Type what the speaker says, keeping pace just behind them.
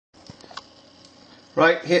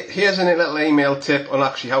Right, here's a little email tip on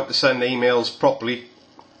actually how to send emails properly,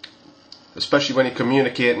 especially when you're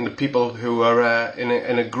communicating to people who are in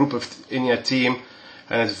a group in your team,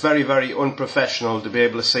 and it's very, very unprofessional to be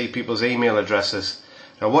able to see people's email addresses.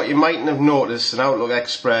 Now, what you mightn't have noticed in Outlook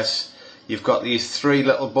Express, you've got these three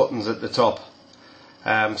little buttons at the top.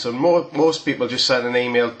 So most people just send an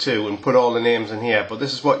email to and put all the names in here, but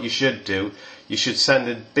this is what you should do. You should send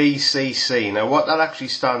it BCC. Now what that actually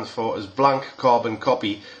stands for is blank carbon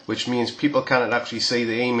copy, which means people cannot actually see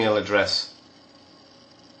the email address.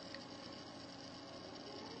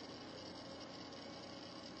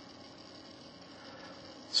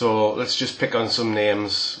 So let's just pick on some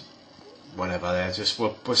names, whatever there.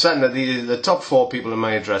 We're sending the top 4 people in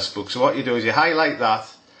my address book. So what you do is you highlight that,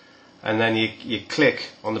 and then you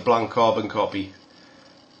click on the blank carbon copy.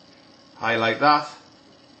 Highlight that,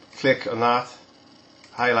 click on that,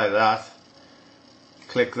 highlight that,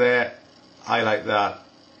 click there, highlight that,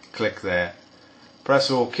 click there. Press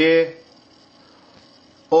OK.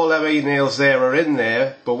 All their emails there are in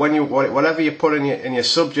there, but whatever you put in your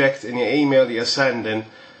subject in your email that you're sending,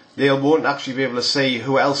 they won't actually be able to see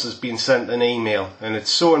who else has been sent an email, and it's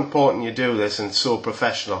so important you do this, and it's so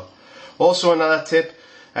professional. Also, another tip.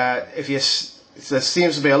 There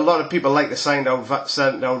seems to be a lot of people like to send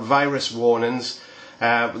out virus warnings.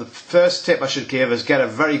 The first tip I should give is get a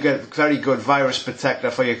very good virus protector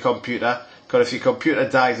for your computer, because if your computer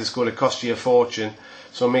dies it's going to cost you a fortune.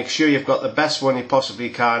 So make sure you've got the best one you possibly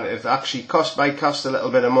can. It actually might cost a little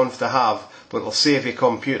bit a month to have, but it'll save your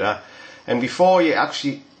computer. And before you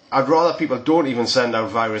I'd rather people don't even send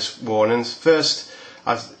out virus warnings. First,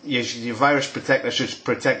 your virus protector should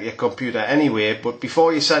protect your computer anyway, but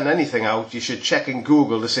before you send anything out, you should check in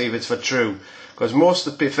Google to see if it's for true, because most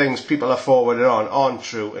of the things people are forwarded on aren't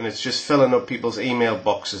true, and it's just filling up people's email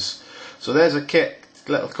boxes. So there's a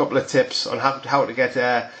little couple of tips on how to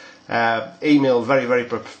get email very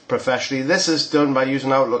professionally. This is done by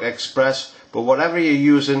using Outlook Express, but whatever you're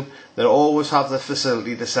using, they'll always have the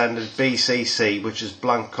facility to send it BCC, which is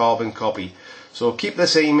blank carbon copy. So keep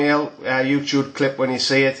this email YouTube clip when you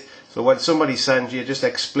see it, so when somebody sends you, just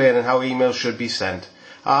explaining how emails should be sent.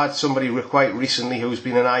 I had somebody quite recently who's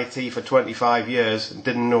been in IT for 25 years and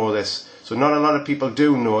didn't know this. So not a lot of people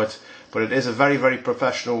do know it, but it is a very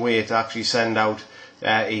professional way to actually send out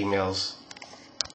emails.